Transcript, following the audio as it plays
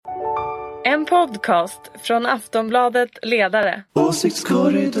En podcast från Aftonbladet Ledare.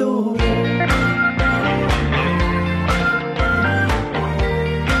 Åsiktskorridor.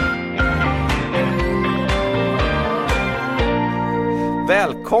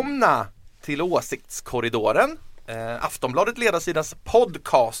 Välkomna till Åsiktskorridoren, Aftonbladet Ledarsidans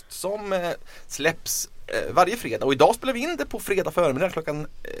podcast som släpps varje fredag. Och idag spelar vi in det på fredag förmiddag klockan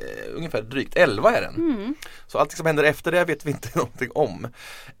ungefär drygt 11 är den. Så allt som händer efter det vet vi inte någonting om.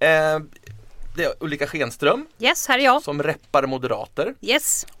 Det är Ulrika Schenström. Yes, här är jag. Som reppar moderater.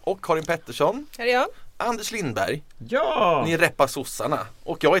 Yes. Och Karin Pettersson. Här är jag. Anders Lindberg. Ja! Ni reppar sossarna.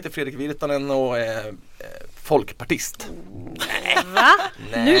 Och jag heter Fredrik Virtanen och är folkpartist. Va?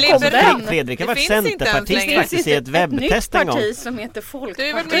 Nej. Nu kom den. Fredrik har varit centerpartist faktiskt i ett webbtest en gång. Nytt parti som heter Folkpartiet. Du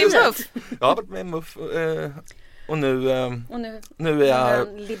är väl med i MUF? Jag har varit med i MUF och nu är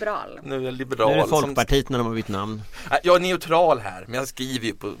jag liberal. Nu är jag Nu liberal. är det Folkpartiet när de har bytt namn. Jag är neutral här, men jag skriver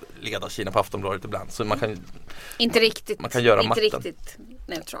ju på ledarsidan på Aftonbladet ibland. Så man kan Inte riktigt. Man kan göra inte matten. riktigt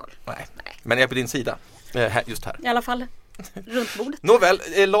neutral. Nej. Men jag är på din sida. Just här. I alla fall runt bordet. Nåväl,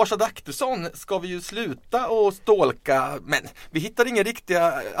 Lars Adaktusson ska vi ju sluta och stolka. Men vi hittar inga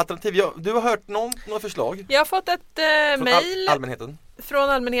riktiga alternativ. Du har hört några förslag? Jag har fått ett mejl allmänheten. från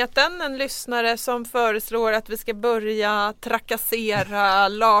allmänheten. En lyssnare som föreslår att vi ska börja trakassera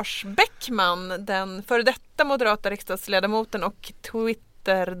Lars Bäckman, den före detta moderata riksdagsledamoten och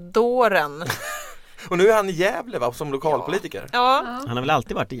Twitterdåren. Och nu är han i Gävle, va, som lokalpolitiker. Ja. Han har väl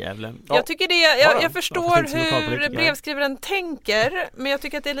alltid varit i Gävle. Ja. Jag tycker jag förstår hur brevskrivaren tänker, men jag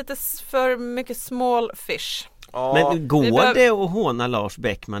tycker att det är lite för mycket small fish. Ja. Men går det att håna Lars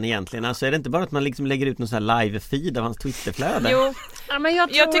Bäckman egentligen? Alltså är det inte bara att man liksom lägger ut någon sån här live-feed av hans Twitterflöde? Jo. Ja, men jag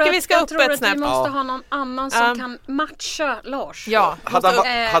tycker vi ska upp ett snäpp. Vi måste ha någon annan som kan matcha Lars. Ja. Hade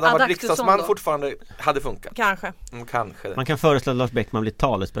han varit riksdagsman då fortfarande hade funkat? Kanske. Kanske. Man kan föreslå att Lars Bäckman blir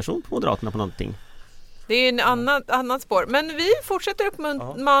talesperson på Moderaterna på någonting. Det är en annat spår. Men vi fortsätter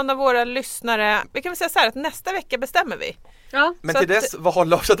uppmana våra lyssnare. Vi kan väl säga så här att nästa vecka bestämmer vi. Ja. Men till dess, vad har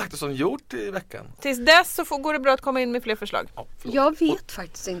Lars Adaktusson gjort i veckan? Tills dess så går det bra att komma in med fler förslag. Ja, jag vet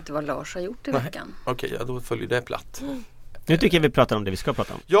faktiskt inte vad Lars har gjort i veckan. Okej, då följer det platt. Nu tycker jag vi pratar om det vi ska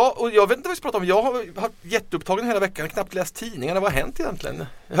prata om. Ja, och jag vet inte vad vi ska prata om. Jag har varit jätteupptagen hela veckan. Jag har knappt läst tidningarna. Vad har hänt egentligen?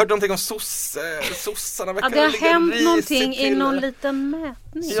 Jag hörde någonting om sossarna. Ja, det har hänt någonting i någon liten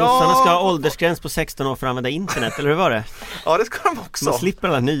mätning. Sossarna ska ha åldersgräns på 16 år för att använda internet, eller hur var det? Ja, det ska de också. Man slipper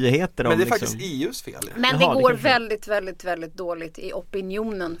alla nyheter. Men det är liksom faktiskt EUs fel. Men Jaha, det går kanske. väldigt, väldigt, väldigt dåligt i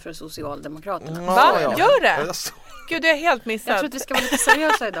opinionen för Socialdemokraterna. Va? Gör det? Ja, så. Gud, det är helt missat. Jag tror att vi ska vara lite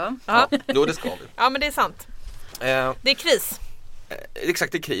seriösa idag. Ja. Jo, det ska vi. Ja, men det är sant. Det är kris.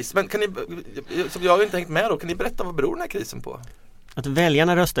 Exakt, det är kris. Men kan ni, som jag har inte hängt med då, kan ni berätta vad beror den här krisen på? Att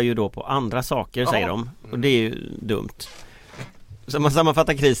väljarna röstar ju då på andra saker, säger de. Och det är ju dumt. Så om man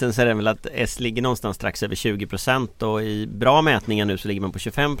sammanfattar krisen så är det väl att S ligger någonstans strax över 20% och i bra mätningar nu så ligger man på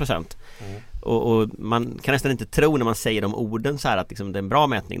 25%. Och man kan nästan inte tro när man säger de orden så här att liksom det är en bra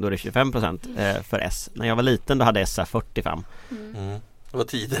mätning, då är det 25% för S. När jag var liten då hade S 45. Det var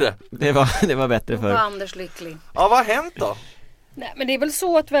tidigare. Det var bättre Då för. var Anders lycklig. Ja, vad har hänt då? Nej, men det är väl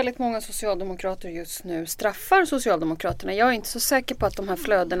så att väldigt många socialdemokrater just nu straffar Socialdemokraterna. Jag är inte så säker på att de här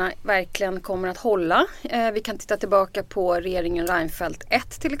flödena verkligen kommer att hålla. Vi kan titta tillbaka på regeringen Reinfeldt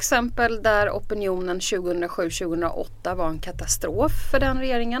 1 till exempel, där opinionen 2007-2008 var en katastrof för den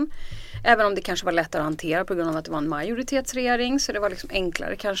regeringen. Även om det kanske var lättare att hantera på grund av att det var en majoritetsregering, så det var liksom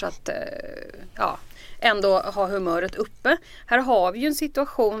enklare kanske att ändå ha humöret uppe. Här har vi ju en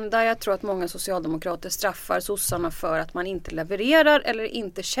situation där jag tror att många socialdemokrater straffar sossarna för att man inte levererar eller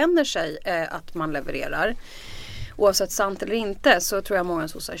inte känner sig att man levererar. Oavsett sant eller inte så tror jag många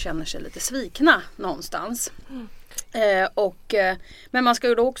sossar känner sig lite svikna någonstans. Men man ska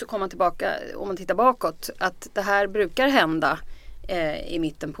ju då också komma tillbaka, om man tittar bakåt, att det här brukar hända i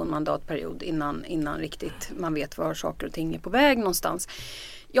mitten på en mandatperiod innan riktigt man vet var saker och ting är på väg någonstans.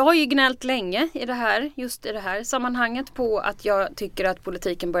 Jag har ju gnällt länge just i det här sammanhanget på att jag tycker att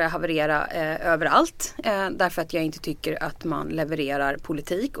politiken börjar haverera överallt. Därför att jag inte tycker att man levererar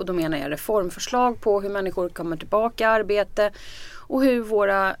politik. Och då menar jag reformförslag på hur människor kommer tillbaka i arbete. Och hur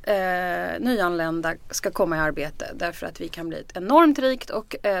våra nyanlända ska komma i arbete. Därför att vi kan bli ett enormt rikt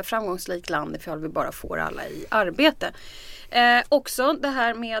och framgångsrikt land ifall vi bara får alla i arbete. Också det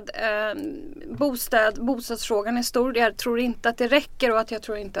här med bostadsfrågan är stor. Jag tror inte att det räcker, och att jag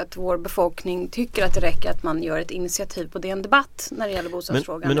tror inte att vår befolkning tycker att det räcker att man gör ett initiativ på en debatt när det gäller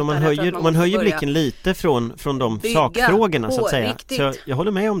bostadsfrågan. Men om man höjer blicken lite från de sakfrågorna så att säga. Så jag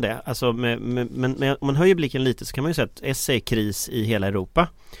håller med om det. Alltså, men om man höjer blicken lite så kan man ju säga att S är kris i hela Europa.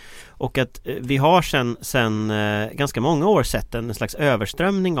 Och att vi har sen ganska många år sett en slags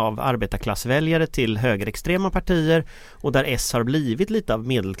överströmning av arbetarklassväljare till högerextrema partier, och där S har blivit lite av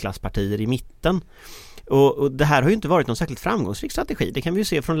medelklasspartier i mitten. Och det här har ju inte varit någon särskilt framgångsrik strategi. Det kan vi ju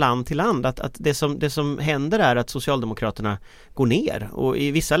se från land till land att det som händer är att Socialdemokraterna går ner. Och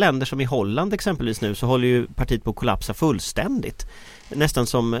i vissa länder som i Holland exempelvis nu så håller ju partiet på att kollapsa fullständigt. Nästan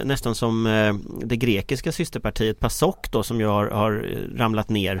som det grekiska systerpartiet PASOK då, som ju har ramlat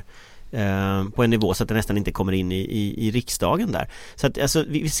ner på en nivå så att det nästan inte kommer in i riksdagen där. Så att alltså,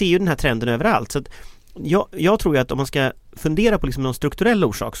 vi ser ju den här trenden överallt. Så att jag tror ju att om man ska fundera på liksom någon strukturell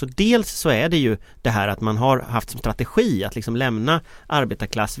orsak, så dels så är det ju det här att man har haft som strategi att liksom lämna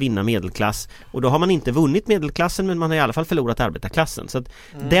arbetarklass, vinna medelklass, och då har man inte vunnit medelklassen, men man har i alla fall förlorat arbetarklassen, så att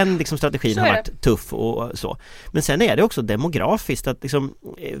den liksom strategin har varit tuff och så. Men sen är det också demografiskt att liksom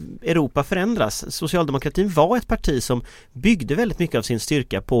Europa förändras. Socialdemokratin var ett parti som byggde väldigt mycket av sin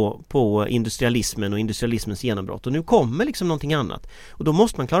styrka på industrialismen och industrialismens genombrott, och nu kommer liksom någonting annat, och då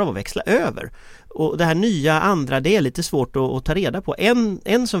måste man klara av att växla över. Och det här nya andra, det är lite svårt att ta reda på.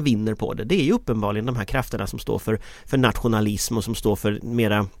 En som vinner på det är ju uppenbarligen de här krafterna som står för nationalism och som står för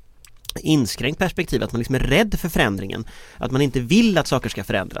mera inskränkt perspektiv, att man liksom är rädd för förändringen, att man inte vill att saker ska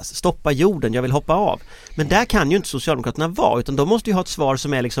förändras. Stoppa jorden, jag vill hoppa av. Men där kan ju inte Socialdemokraterna vara, utan de måste ju ha ett svar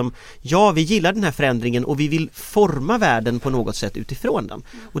som är liksom, ja, vi gillar den här förändringen och vi vill forma världen på något sätt utifrån den.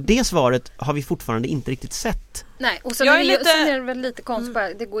 Och det svaret har vi fortfarande inte riktigt sett. Nej, och sen är det väl lite konstigt,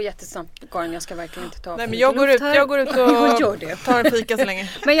 det går jättesnabbt, Karin, jag ska verkligen inte ta. Nej, men jag går ut och tar en fika så länge.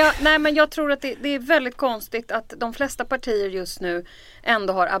 Men jag tror att det är väldigt konstigt att de flesta partier just nu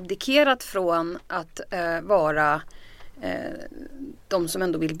ändå har abdikerat från att vara de som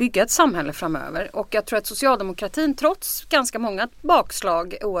ändå vill bygga ett samhälle framöver. Och jag tror att socialdemokratin, trots ganska många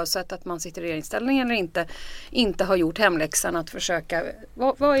bakslag, oavsett att man sitter i regeringsställning eller inte har gjort hemläxan att försöka,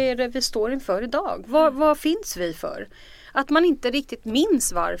 vad är det vi står inför idag? Vad finns vi för? Att man inte riktigt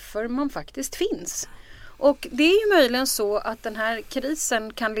minns varför man faktiskt finns. Och det är ju möjligen så att den här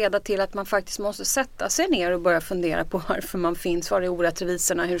krisen kan leda till att man faktiskt måste sätta sig ner och börja fundera på varför man finns, var är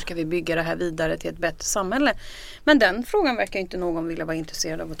orättvisorna, hur ska vi bygga det här vidare till ett bättre samhälle. Men den frågan verkar inte någon vilja vara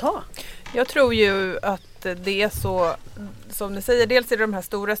intresserad av att ta. Jag tror ju att det är så, som ni säger, dels är det de här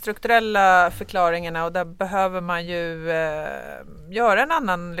stora strukturella förklaringarna, och där behöver man ju göra en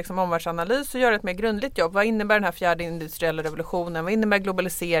annan liksom omvärldsanalys och göra ett mer grundligt jobb. Vad innebär den här fjärde industriella revolutionen? Vad innebär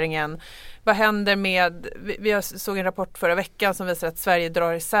globaliseringen? Vad händer med, vi såg en rapport förra veckan som visar att Sverige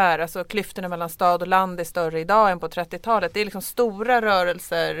drar isär, alltså klyftorna mellan stad och land är större idag än på 30-talet. Det är liksom stora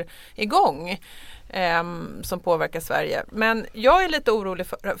rörelser igång som påverkar Sverige. Men jag är lite orolig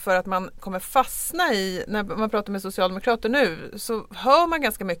för att man kommer fastna i, när man pratar med socialdemokrater nu, så hör man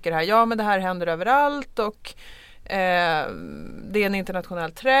ganska mycket det här, ja men det här händer överallt och det är en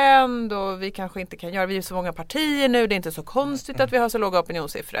internationell trend och vi kanske inte kan göra, vi är så många partier nu, det är inte så konstigt att vi har så låga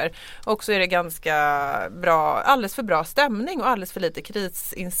opinionssiffror, och så är det ganska bra, alldeles för bra stämning och alldeles för lite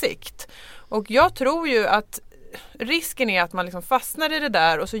krisinsikt. Och jag tror ju att risken är att man liksom fastnar i det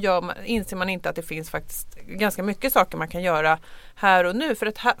där, och så inser man inte att det finns faktiskt ganska mycket saker man kan göra här och nu.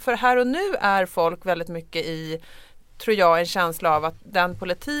 För här och nu är folk väldigt mycket i, tror jag, en känsla av att den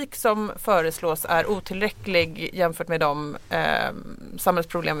politik som föreslås är otillräcklig jämfört med de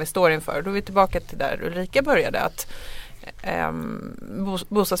samhällsproblem vi står inför. Då är vi tillbaka till där Ulrika började, att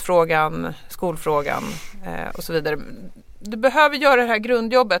bostadsfrågan, skolfrågan och så vidare. Du behöver göra det här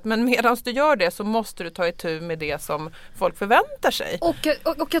grundjobbet, men medan du gör det så måste du ta itu med det som folk förväntar sig.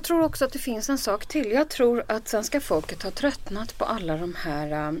 Och jag tror också att det finns en sak till. Jag tror att svenska folket har tröttnat på alla de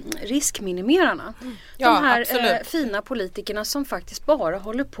här riskminimerarna. Ja, de här fina politikerna som faktiskt bara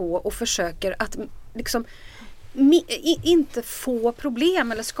håller på och försöker att liksom inte få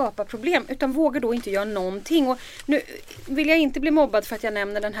problem eller skapa problem, utan vågar då inte göra någonting. Och nu vill jag inte bli mobbad för att jag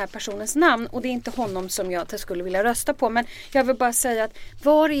nämner den här personens namn, och det är inte honom som jag skulle vilja rösta på, men jag vill bara säga att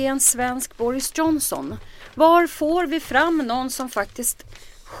var är en svensk Boris Johnson? Var får vi fram någon som faktiskt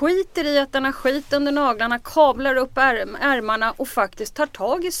skiter i att den har skit under naglarna, kablar upp ärmarna och faktiskt tar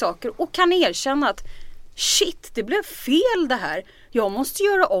tag i saker och kan erkänna att shit, det blev fel det här. Jag måste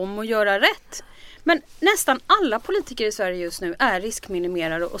göra om och göra rätt. Men nästan alla politiker i Sverige just nu är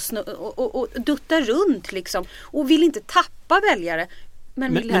riskminimerare och duttar runt liksom, och vill inte tappa väljare.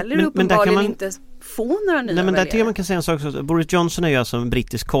 Men vill heller uppenbarligen inte få några nya väljare. Men där tycker jag man kan säga en sak också. Boris Johnson är ju alltså en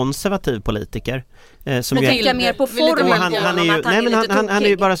brittisk konservativ politiker. Som men tänker mer på formen. Han är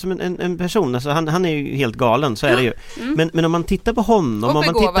ju bara som en person. Alltså han är ju helt galen, så är det ju. Men om man tittar på honom,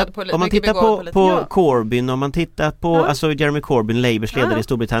 om man tittar på Corbyn, om man tittar på alltså Jeremy Corbyn, Labours ledare i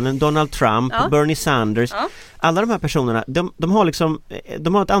Storbritannien, Donald Trump, Bernie Sanders. Alla de här personerna, de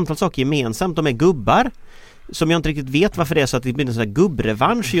har ett antal saker gemensamt. De är gubbar. Som jag inte riktigt vet varför det är så att det blir en sån här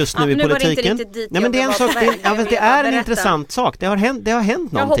gubbrevansch just nu i politiken. Nej, men det är en sak, det är en intressant sak. Det har hänt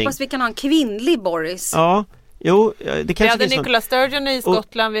någonting. Jag hoppas vi kan ha en kvinnlig Boris. Ja. Jo, det kanske vi hade Nicola Sturgeon i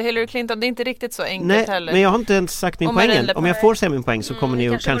Skottland vid Hillary Clinton. Det är inte riktigt så enkelt heller. Men jag har inte ens sagt min poäng än. Om jag får säga min poäng så kommer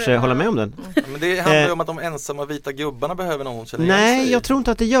ni kanske hålla med om den. Men det handlar ju om att de ensamma vita gubbarna behöver någon känna igen sig. Nej, jag tror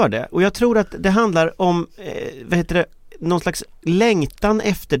inte att det gör det. Och jag tror att det handlar om någon slags längtan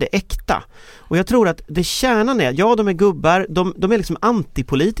efter det äkta. Och jag tror att det kärnan är, de är gubbar, de är liksom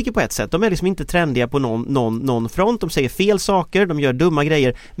antipolitiker på ett sätt. De är liksom inte trendiga på någon front. De säger fel saker, de gör dumma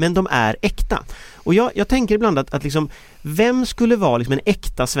grejer, men de är äkta. Och jag tänker ibland att liksom, vem skulle vara liksom en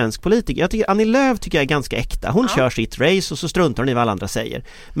äkta svensk politiker? Jag tycker Annie Lööf tycker jag är ganska äkta. Hon kör sitt race och så struntar hon i vad alla andra säger.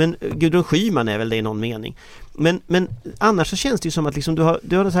 Men Gudrun Schyman är väl det i någon mening. Men annars så känns det ju som att liksom du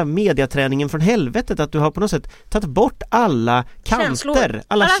har den här mediaträningen från helvetet, att du har på något sätt tagit bort alla kanter,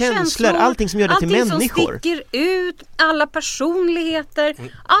 alla känslor, allting som gör det till människor. Allting som sticker ut, alla personligheter,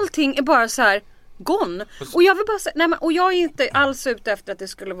 allting är bara så här gone. Och jag vill bara säga, och jag är inte alls ute efter att det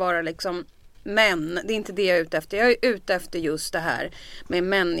skulle vara liksom, men det är inte det jag är ute efter. Jag är ute efter just det här med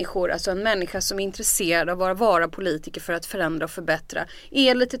människor. Alltså en människa som är intresserad av att vara politiker för att förändra och förbättra.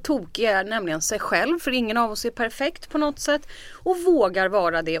 Är lite tokig, är nämligen sig själv. För ingen av oss är perfekt på något sätt. Och vågar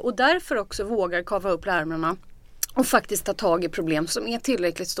vara det. Och därför också vågar kava upp ärmarna. Och faktiskt ta tag i problem som är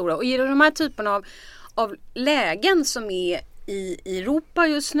tillräckligt stora. Och i de här typerna av lägen som är i Europa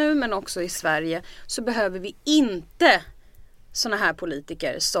just nu, men också i Sverige, så behöver vi inte såna här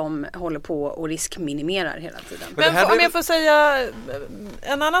politiker som håller på och riskminimerar hela tiden. Men om jag får säga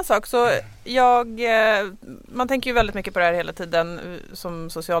en annan sak, så man tänker ju väldigt mycket på det här hela tiden som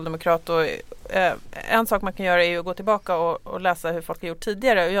socialdemokrat, och en sak man kan göra är ju att gå tillbaka och läsa hur folk har gjort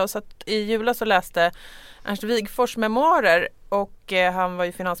tidigare. Jag satt i julas och läste Ernst Wigforss memoarer, och han var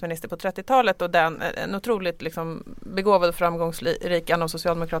ju finansminister på 30-talet, och en otroligt liksom begåvad och framgångsrik, en av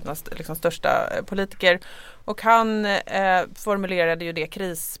Socialdemokraternas liksom största politiker. Och han formulerade ju det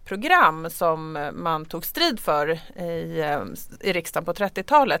krisprogram som man tog strid för i riksdagen på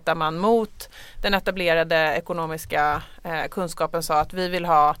 30-talet, där man mot den etablerade ekonomiska kunskapen sa att vi vill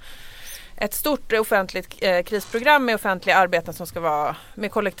ha ett stort offentligt krisprogram med offentliga arbeten som ska vara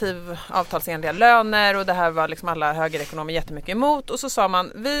med kollektivavtalsenliga löner, och det här var liksom alla högerekonomer jättemycket emot. Och så sa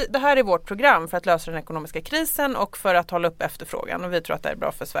man, det här är vårt program för att lösa den ekonomiska krisen och för att hålla upp efterfrågan, och vi tror att det är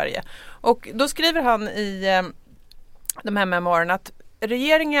bra för Sverige. Och då skriver han i de här memoarerna att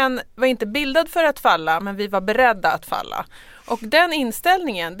regeringen var inte bildad för att falla, men vi var beredda att falla. Och den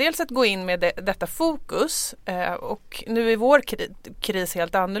inställningen, dels att gå in med detta fokus, och nu är vår kris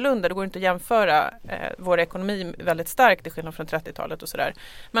helt annorlunda. Det går inte att jämföra vår ekonomi väldigt starkt till skillnad från 30-talet och sådär.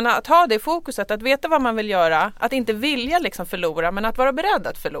 Men att ha det fokuset, att veta vad man vill göra, att inte vilja liksom förlora, men att vara beredd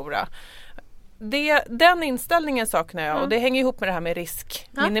att förlora. Den inställningen saknar jag, och det hänger ihop med det här med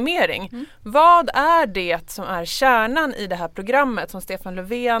riskminimering. Vad är det som är kärnan i det här programmet som Stefan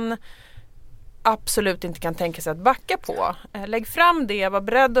Löfven absolut inte kan tänka sig att backa på? Lägg fram det, var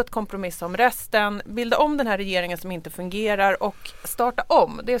beredd att kompromissa om resten, bilda om den här regeringen som inte fungerar och starta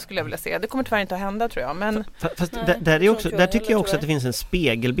om. Det skulle jag vilja se. Det kommer tyvärr inte att hända, tror jag. Men fast där tycker jag också att det finns en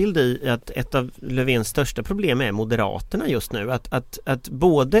spegelbild i att ett av Löfvens största problem är Moderaterna just nu. Att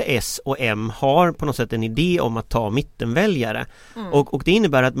både S och M har på något sätt en idé om att ta mittenväljare. Och det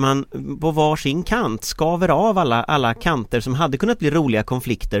innebär att man på varsin kant skaver av alla kanter som hade kunnat bli roliga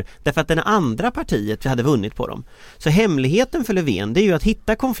konflikter, därför att den andra partiet hade vunnit på dem. Så hemligheten för Löfven, det är ju att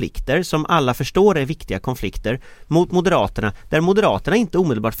hitta konflikter som alla förstår är viktiga konflikter mot Moderaterna, där Moderaterna inte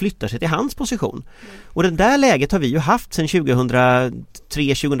omedelbart flyttar sig till hans position. Och det där läget har vi ju haft sedan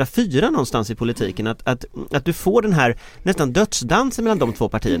 2003-2004 någonstans i politiken, att du får den här nästan dödsdansen mellan de två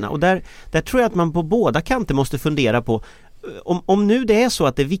partierna. Och där tror jag att man på båda kanter måste fundera på, om nu det är så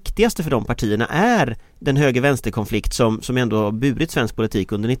att det viktigaste för de partierna är den höger-vänster-konflikt som ändå har burit svensk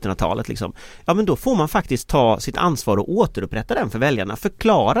politik under 1900-talet liksom, ja, men då får man faktiskt ta sitt ansvar och återupprätta den för väljarna.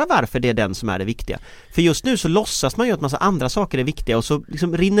 Förklara varför det är den som är det viktiga. För just nu så låtsas man ju att massa andra saker är viktiga, och så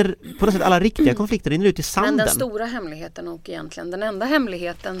liksom rinner på något sätt alla riktiga konflikter rinner ut i sanden. Men den stora hemligheten, och egentligen den enda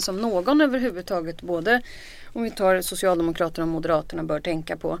hemligheten som någon överhuvudtaget, både om vi tar Socialdemokraterna och Moderaterna, bör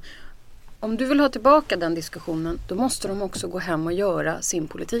tänka på, om du vill ha tillbaka den diskussionen, då måste de också gå hem och göra sin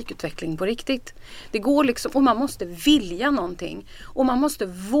politikutveckling på riktigt. Det går liksom, och man måste vilja någonting. Och man måste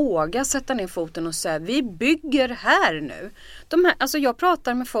våga sätta ner foten och säga, vi bygger här nu. Alltså jag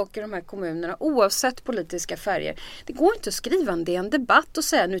pratar med folk i de här kommunerna, oavsett politiska färger. Det går inte att skriva en debatt och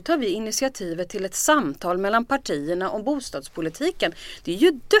säga, nu tar vi initiativet till ett samtal mellan partierna om bostadspolitiken. Det är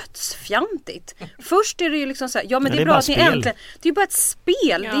ju dödsfjantigt. Först är det ju liksom så här, ja men det är bra att ni äntligen, det är ju bara ett spel.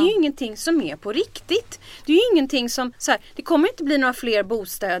 Ja. Det är ju ingenting som är på riktigt. Det är ju ingenting som, så här, det kommer inte bli några fler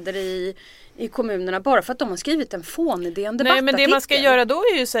bostäder i kommunerna bara för att de har skrivit en fånidé, en debattartikel. Nej, men det man ska göra då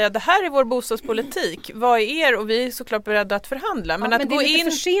är ju att säga att det här är vår bostadspolitik. Vad är er? Och vi är såklart beredda att förhandla. Men, att men det är lite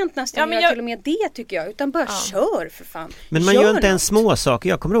för sent nästan till och med det tycker jag. Utan bara kör för fan. Men man gör inte en små saker.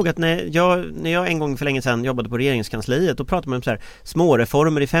 Jag kommer ihåg att när jag en gång för länge sedan jobbade på regeringskansliet, då pratade man om så här små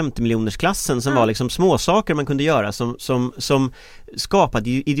reformer i 50-miljonersklassen som var liksom små saker man kunde göra som skapade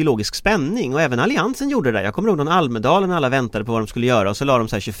ideologisk spänning, och även Alliansen gjorde det. Jag kommer ihåg någon Almedalen, alla väntade på vad de skulle göra, och så la de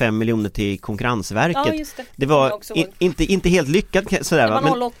så här 25 miljoner till Konkurrensverket. Ja, just det. Det var inte helt lyckat sådär, det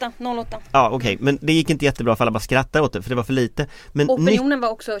var 08. Ja, okej, men det gick inte jättebra för alla bara skrattar åt det, för det var för lite. Men opinionen var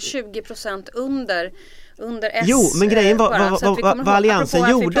också 20% under S. Jo, men grejen var vad Alliansen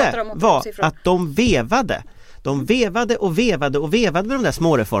gjorde var att de vevade. De vevade med de där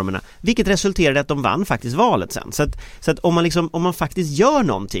små reformerna, vilket resulterade i att de vann faktiskt valet sen. Så att om man faktiskt gör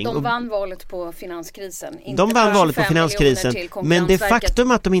någonting. De vann valet på finanskrisen. De vann valet på finanskrisen, men det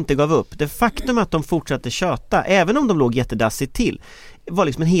faktum att de inte gav upp, det faktum att de fortsatte köta, även om de låg jättedassigt till, var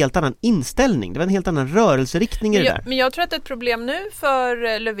liksom en helt annan inställning. Det var en helt annan rörelseriktning i det där. Men jag tror att ett problem nu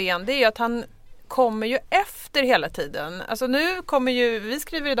för Löfven, det är att han kommer ju efter hela tiden. Alltså nu kommer ju, vi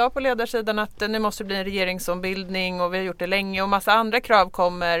skriver idag på ledarsidan att det nu måste bli en regeringsombildning, och vi har gjort det länge, och massa andra krav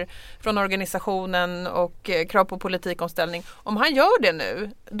kommer från organisationen och krav på politikomställning. Om han gör det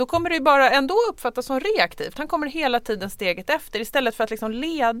nu, då kommer det ju bara ändå uppfattas som reaktivt. Han kommer hela tiden steget efter, istället för att liksom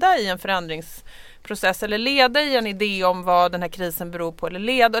leda i en förändringsprocess eller leda i en idé om vad den här krisen beror på, eller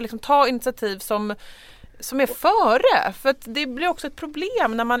leda och liksom ta initiativ som är före. För att det blir också ett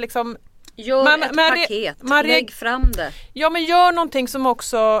problem när man liksom gör ett paket, lägg fram det. Ja, men gör någonting som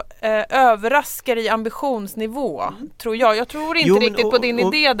också överraskar i ambitionsnivå, tror jag. Jag tror inte riktigt på din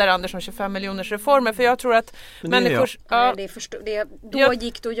idé där, Anders, om 25 miljoners reformer, för jag tror att människor... Då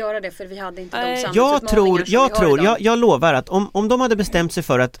gick det att göra det, för vi hade inte de samhällsutmaningar jag lovar att om de hade bestämt sig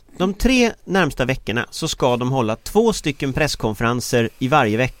för att de 3 närmsta veckorna så ska de hålla 2 stycken presskonferenser i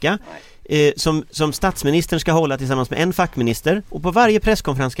varje vecka. Som statsministern ska hålla tillsammans med en fackminister, och på varje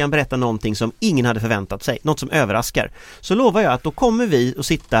presskonferens ska han berätta någonting som ingen hade förväntat sig, något som överraskar. Så lovar jag att då kommer vi att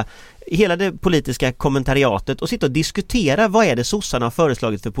sitta hela det politiska kommentariatet och sitta och diskutera vad är det sossarna har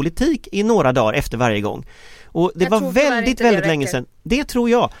föreslagit för politik i några dagar efter varje gång. Och det var väldigt länge sedan. Det tror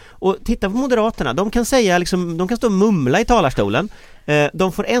jag. Och titta på Moderaterna, de kan säga liksom, de kan stå och mumla i talarstolen.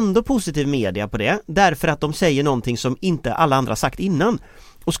 De får ändå positiv media på det, därför att de säger någonting som inte alla andra sagt innan.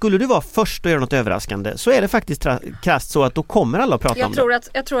 Och skulle du vara först och göra något överraskande, så är det faktiskt krasst så att då kommer alla att prata om det.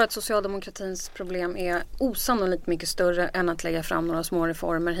 Jag tror att socialdemokratins problem är osannolikt mycket större än att lägga fram några små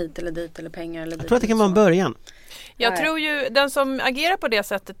reformer hit eller dit, eller pengar eller dit. Jag tror att det kan vara en början. Jag tror ju, den som agerar på det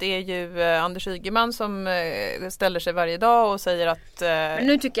sättet är ju Anders Ygeman, som ställer sig varje dag och säger att... Men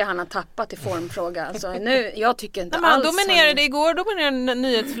nu tycker jag han har tappat i formfråga. Alltså, jag tycker inte alls... Han dominerade igår, dominerade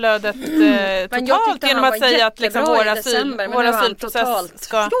nyhetsflödet totalt genom att säga att liksom vår asylprocess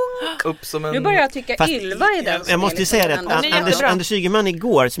ska... upp som en... Nu börjar jag tycka Ylva är den som jag måste liksom säga att Anders Ygeman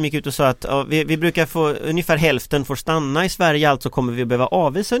igår som gick ut och sa att vi brukar få ungefär hälften får stanna i Sverige, alltså kommer vi behöva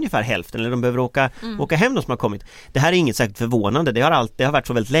avvisa ungefär hälften, eller de behöver åka hem de som har kommit. Det här är inget särskilt förvånande. Det har varit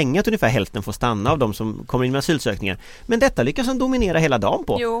så väldigt länge att ungefär hälften får stanna av de som kommer in med asylsökningar. Men detta lyckas han dominera hela dagen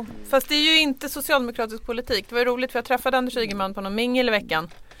på. Jo, fast det är ju inte socialdemokratisk politik. Det var roligt, för jag träffade Anders Ygeman på någon mingel i veckan.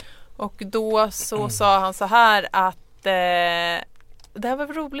 Och då så sa han så här att det här var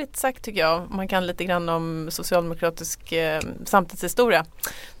roligt sagt, tycker jag. Man kan lite grann om socialdemokratisk samtidshistoria.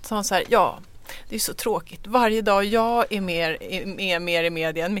 Så sa han så här, det är så tråkigt. Varje dag jag är mer i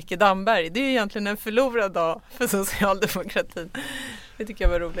media än Micke Damberg. Det är egentligen en förlorad dag för socialdemokratin. Det tycker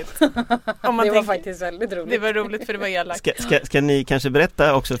jag var roligt. Var faktiskt väldigt roligt. Det var roligt, för det var elakt. Ska ni kanske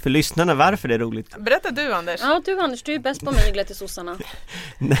berätta också för lyssnarna varför det är roligt? Berätta du, Anders. Ja, du Anders, du är bäst på myglet till sossarna.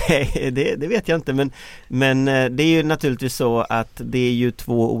 Nej, det vet jag inte. Men det är ju naturligtvis så att det är ju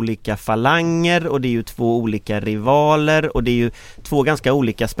 2 olika falanger, och det är ju 2 olika rivaler, och det är ju 2 ganska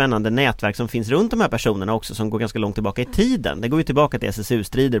olika spännande nätverk som finns runt de här personerna också, som går ganska långt tillbaka i tiden. Det går ju tillbaka till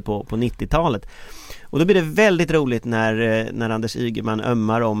SSU-strider på 90-talet. Och då blir det väldigt roligt när Anders Ygeman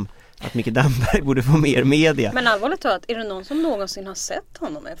ömmar om Att Micke Damberg borde få mer media. Men allvarligt talat, är det någon som någonsin har sett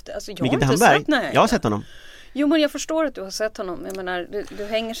honom efter? Alltså, jag Micke har inte Damberg? sett, nej. Jag har sett honom. Jo, men jag förstår att du har sett honom. Jag menar, du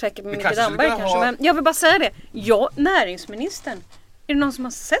hänger säkert med Micke kanske Damberg skulle kanske. ha- Men jag vill bara säga det. Ja, näringsministern. Är det någon som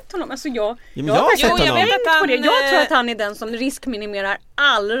har sett honom? Alltså jag men jag har verkligen sett honom. tänkt Jag vet att på det. han, Jag tror att han är den som riskminimerar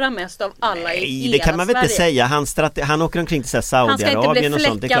allra mest av alla i Nej, hela det kan man väl inte Sverige. säga. Han åker omkring till så här Han ska inte Saudiarabien bli och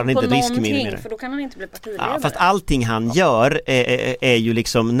sånt. Det är klart han fläckad inte på någonting, riskminimerar. för då kan han inte bli partiledare. Ja, fast allting han gör är ju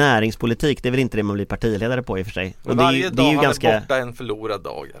liksom näringspolitik. Det är väl inte det man blir partiledare på i och för sig. Men Och det är varje ju, dag det är ju han ganska... är borta en förlorad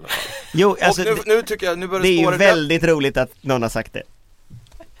dag i alla fall. Jo, alltså, Och nu tycker jag, nu börjar det är ju spåra väldigt roligt att någon har sagt det.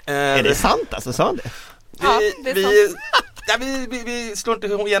 Är det sant alltså, sa han det? Ja, det är Vi slår inte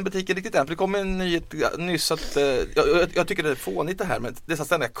igen butiken riktigt än, för det kom en nyhet nyss att jag tycker det är fånigt det här med dessa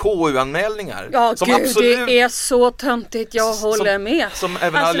ständiga KU-anmälningar. Ja, som gud, absolut, det är så töntigt, jag håller med. som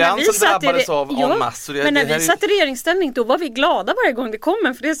även Alltså, när vi Alliansen satt i drabbades det- av Ja, en massor. Men när vi satt i regeringsställning, då var vi glada varje gång det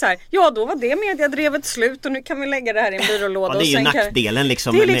kommer. För det är så här, ja då var det mediadrevet slut och nu kan vi lägga det här i en byrålåda. Ja, det är ju och sen kan... nackdelen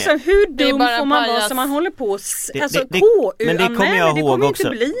liksom. Det är med- liksom, hur Det är dum bara får man vara pajas. som man håller på alltså men det KU-anmäler, kommer jag det ihåg kommer också.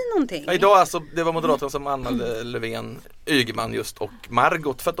 inte bli någonting. Ja, idag alltså, det var Moderaterna som anmälde Löfven, Ygeman just och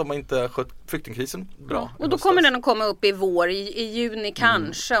Margot för att de inte skött flyktingkrisen bra. Och då kommer den att komma upp i vår, i juni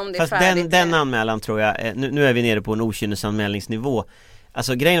kanske, om det är Fast färdigt. den anmälan tror jag, nu är vi nere på en okynnesanmälningsnivå.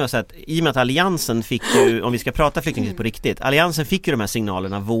 Alltså grejen var så att i och med att Alliansen fick ju, om vi ska prata flyktingkris på riktigt, Alliansen fick ju de här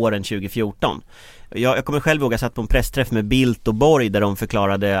signalerna våren 2014. Jag kommer själv ihåg att jag satt på en pressträff med Bildt och Borg där de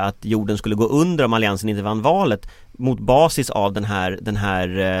förklarade att jorden skulle gå under om Alliansen inte vann valet mot basis av den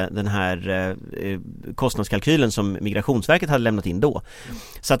här kostnadskalkylen som Migrationsverket hade lämnat in då.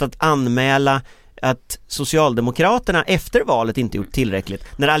 Så att anmäla att Socialdemokraterna efter valet inte gjort tillräckligt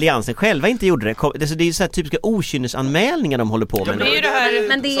när Alliansen själva inte gjorde det. Det är ju så här typiska okynnesanmälningar de håller på med. det är ju det här-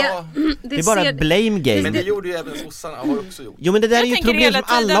 Men det är bara blame game. Men det gjorde ju även sossarna, har också gjort. Jo, men det där är ju Jag tänker problem som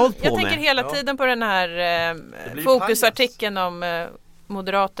alla har hållit på jag med. tänker hela tiden på den här blir fokusartikeln om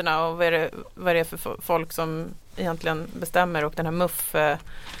Moderaterna och vad det är för folk som egentligen bestämmer, och den här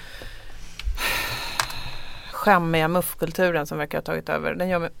skämmiga muffkulturen som verkar ha tagit över. Den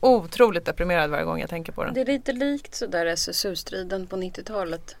gör mig otroligt deprimerad varje gång jag tänker på den. Det är lite likt så där SSU-striden på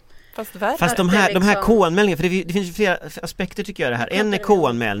 90-talet. Fast värre. Fast de här K-anmälningarna, för det finns ju flera aspekter tycker jag det här. En är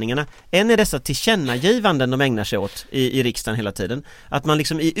K-anmälningarna, en är dessa tillkännagivanden de ägnar sig åt i riksdagen hela tiden. Att man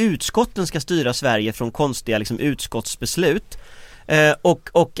liksom i utskotten ska styra Sverige från konstiga liksom utskottsbeslut.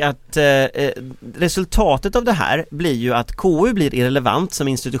 Och att resultatet av det här blir ju att KU blir irrelevant som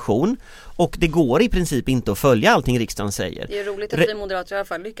institution och det går i princip inte att följa allting riksdagen säger. Det är roligt att vi moderater i alla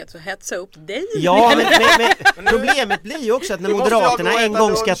fall lyckats att hetsa upp dig. Ja, men problemet blir ju också att när Nu måste jag Moderaterna gå och en äta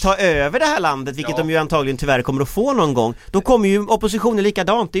gång ska lunch. ta över det här landet, vilket Ja. de ju antagligen tyvärr kommer att få någon gång, då kommer ju oppositionen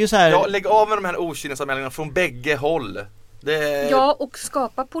likadant. Det är ju så här. Ja, lägg av med de här okynnesanmälningarna från bägge håll. Ja, och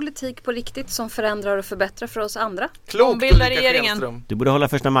skapa politik på riktigt som förändrar och förbättrar för oss andra. Klokt, Ombilda Ulrika regeringen. Schenström. Du borde hålla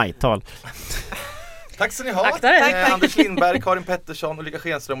första majtal. Tack ska ni ha. Tack, tack. Anders Lindberg, Karin Pettersson, Ulrika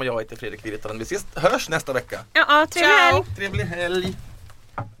Schenström och jag heter Fredrik Virtanen. Vi hörs nästa vecka. Ja, trevlig helg! Trevlig helg.